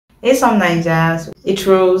Hey, some Nigerians, it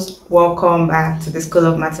Rose. Welcome back to the School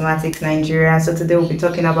of Mathematics Nigeria. So today we'll be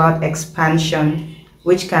talking about expansion,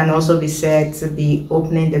 which can also be said to be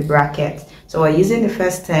opening the bracket. So we're using the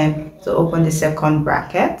first term to open the second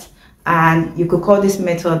bracket, and you could call this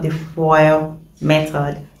method the FOIL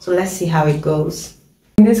method. So let's see how it goes.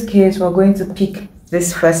 In this case, we're going to pick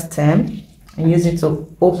this first term and use it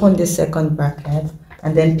to open the second bracket,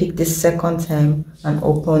 and then pick the second term and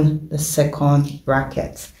open the second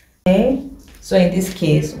bracket. Okay, so in this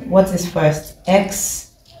case, what is first?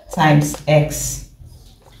 X times X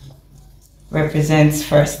represents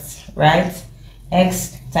first, right?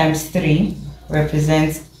 X times 3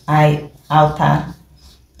 represents outer,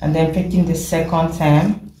 and then picking the second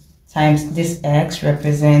term times this X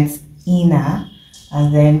represents inner,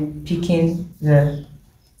 and then picking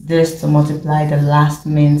this to multiply the last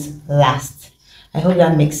means last. I hope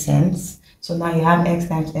that makes sense. So now you have X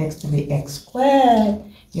times X to be X squared.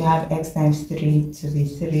 You have X times 3 to be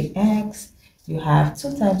 3X. You have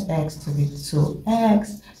 2 times X to be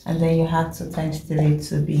 2X. And then you have 2 times 3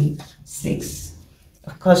 to be 6.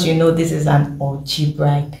 Of course, you know this is an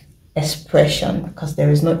algebraic expression because there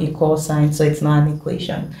is no equal sign, so it's not an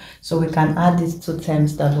equation. So we can add these two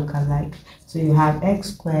terms that look alike. So you have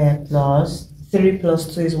X squared plus 3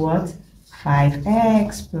 plus 2 is what?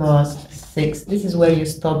 5X plus 6. This is where you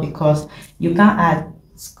stop because you can't add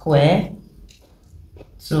square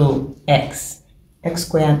to X. X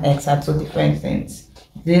square and X are two different things.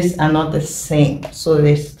 These are not the same. So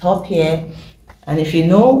they stop here. And if you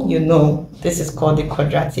know, you know. This is called the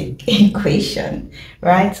quadratic equation,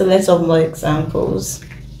 right? So let's have more examples.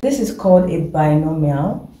 This is called a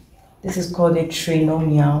binomial. This is called a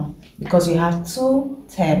trinomial because you have 2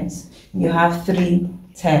 terms. You have 3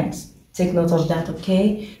 terms. Take note of that,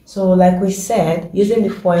 okay? So like we said, using the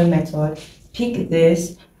FOIL method, pick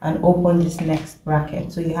this and open this next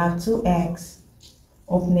bracket. So you have 2x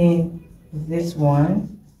opening this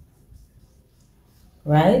one,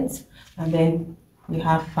 right? And then you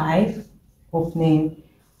have 5 opening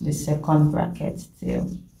the second bracket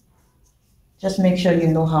still. Just make sure you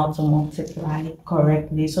know how to multiply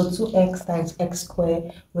correctly. So 2x times x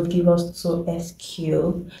squared would give us 2x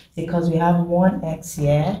cubed because we have 1x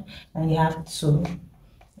here and you have 2.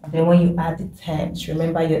 And then when you add the terms,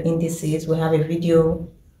 remember your indices. We have a video.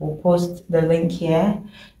 We'll post the link here.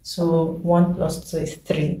 So 1 plus 2 is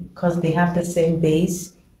 3 because they have the same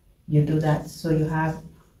base. You do that. So you have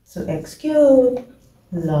 2x cubed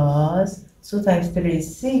plus 2 times 3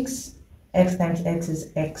 is 6. X times x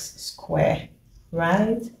is x squared,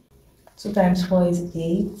 right? 2 times 4 is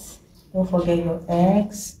 8. Don't forget your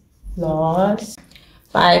x plus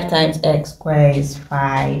 5 times x squared is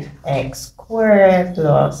 5x squared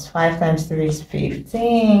plus 5 times 3 is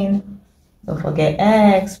 15. Don't forget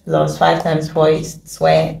x plus 5 times 4 is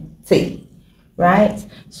 20, right?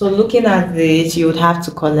 So looking at this, you would have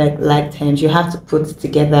to collect like terms. You have to put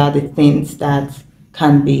together the things that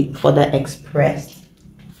can be further expressed,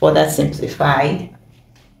 further simplified.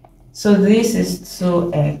 So this is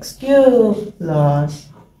 2x cubed plus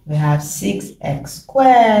we have 6x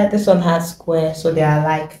squared. This one has square, so they are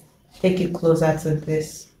like, take it closer to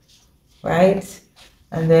this, right?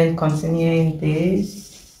 And then continuing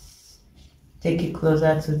this, take it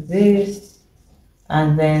closer to this,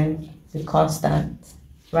 and then the constant,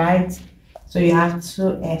 right? So you have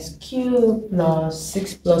 2x cubed plus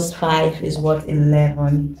 6 plus 5 is what?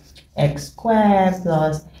 11. X squared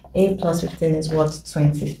plus 8 plus 15 is what?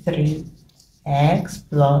 23. X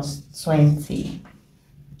plus 20.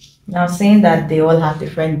 Now saying that they all have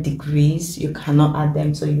different degrees, you cannot add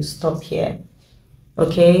them, so you stop here.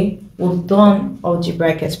 Okay, we've done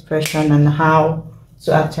algebraic expression and how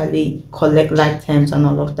to actually collect like terms and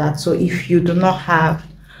all of that. So if you do not have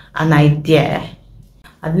an idea,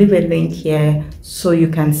 I'll leave a link here so you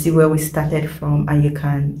can see where we started from and you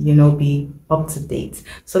can, you know, be up to date.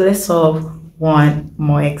 So let's solve one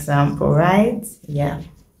more example, right? Yeah.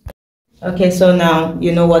 Okay, so now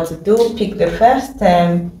you know what to do. Pick the first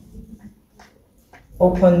term,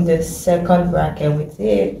 open the second bracket with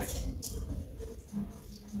it,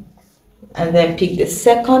 and then pick the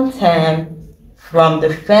second term from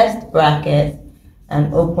the first bracket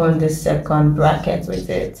and open the second bracket with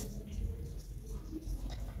it,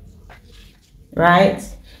 right?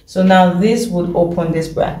 So now this would open this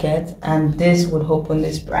bracket and this would open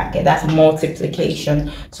this bracket. That's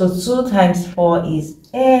multiplication. So 2 times 4 is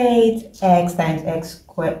 8. X times x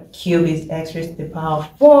squared cube is x raised to the power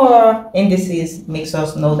of 4. Indices makes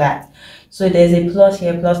us know that. So there's a plus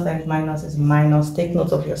here. Plus times minus is minus. Take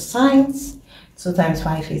note of your signs. 2 times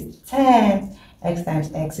 5 is 10. X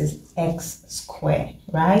times x is x squared,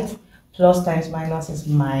 right? Plus times minus is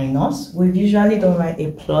minus. We usually don't write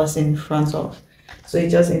a plus in front of, so it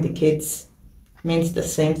just indicates, means the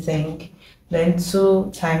same thing. Then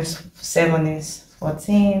 2 times 7 is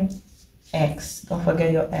 14x. Don't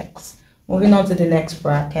forget your x. Moving on to the next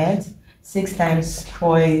bracket. 6 times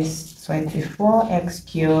 4 is 24x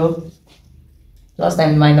cubed. Plus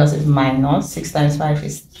times minus is minus. 6 times 5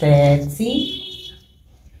 is 30.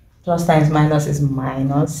 Plus times minus is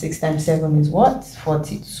minus. 6 times 7 is what?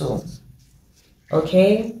 42.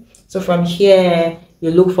 Okay? So from here,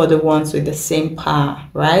 you look for the ones with the same power,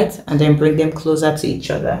 right? And then bring them closer to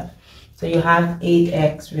each other. So you have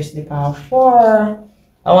 8x raised to the power 4.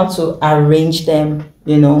 I want to arrange them,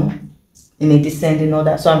 you know, in a descending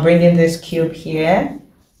order. So I'm bringing this cube here.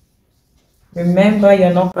 Remember,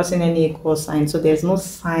 you're not crossing any equal sign, so there's no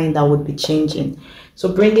sign that would be changing.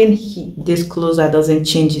 So bringing this closer doesn't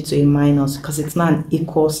change it to a minus because it's not an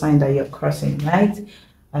equal sign that you're crossing, right?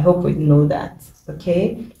 I hope we know that.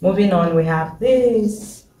 Okay, moving on, we have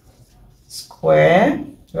this square,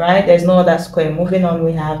 right? There's no other square. Moving on,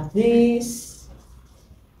 we have this.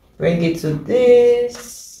 Bring it to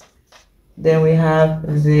this. Then we have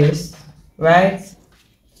this, right?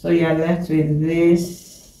 So you're left with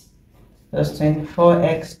this plus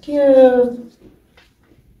 24x cubed.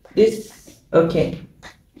 This, okay,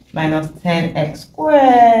 minus 10x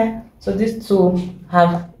squared. So these two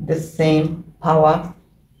have the same power,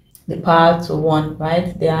 the power to 1,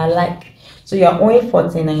 right? They are alike. So you're owing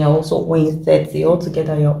 14 and you're also owing 30.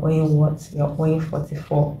 Altogether, you're owing what? You're owing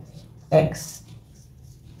 44x.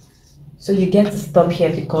 So you get to stop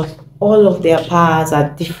here because all of their powers are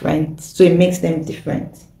different. So it makes them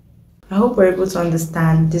different. I hope we're able to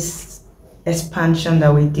understand this expansion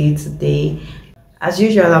that we did today. As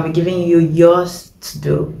usual, I'll be giving you yours to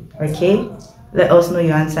do, okay? Let us know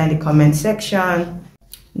your answer in the comment section.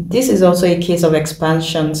 This is also a case of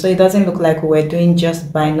expansion, so it doesn't look like we're doing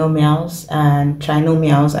just binomials and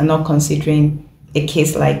trinomials and not considering a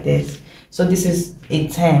case like this. So this is a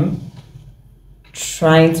term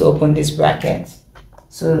trying to open this bracket.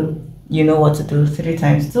 So you know what to do. 3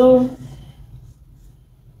 times 2,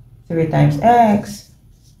 3 times x,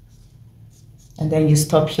 and then you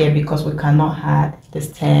stop here because we cannot add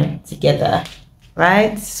this term together,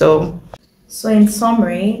 right? So in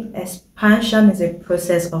summary, expansion is a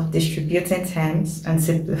process of distributing terms and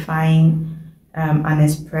simplifying an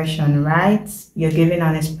expression, right? You're given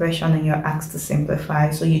an expression and you're asked to simplify,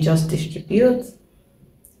 so you just distribute,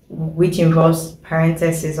 which involves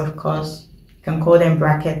parentheses, of course. You can call them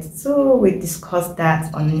brackets too. We discussed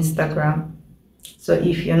that on Instagram. So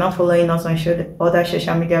if you're not following us on other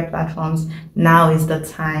social media platforms, now is the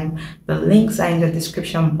time. The links are in the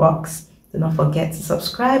description box. Do not forget to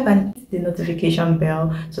subscribe and hit the notification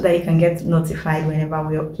bell so that you can get notified whenever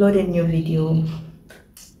we upload a new video.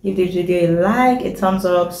 Give this video a like, a thumbs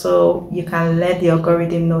up, so you can let the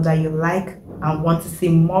algorithm know that you like and want to see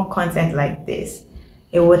more content like this.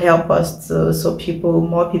 It would help us too, so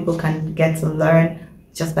more people can get to learn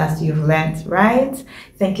just as you've learned, right?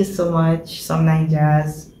 Thank you so much, some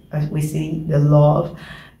Ninjas. We see the love.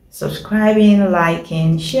 Subscribing,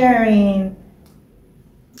 liking, sharing.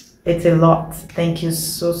 It's a lot. Thank you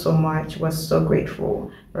so much. We're so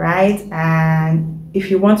grateful, right? And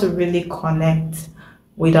if you want to really connect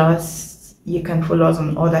with us, you can follow us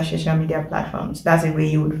on other social media platforms. That's a way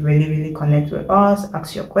you would really connect with us.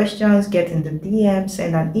 Ask your questions, get in the DM,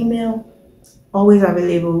 send an email. Always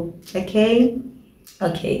available.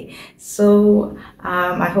 Okay, so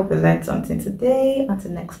I hope you learned something today.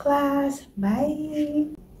 Until next class, bye.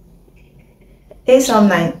 Hey, some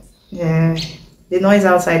night. Yeah, the noise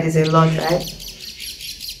outside is a lot, right?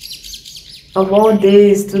 Of all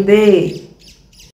days, today.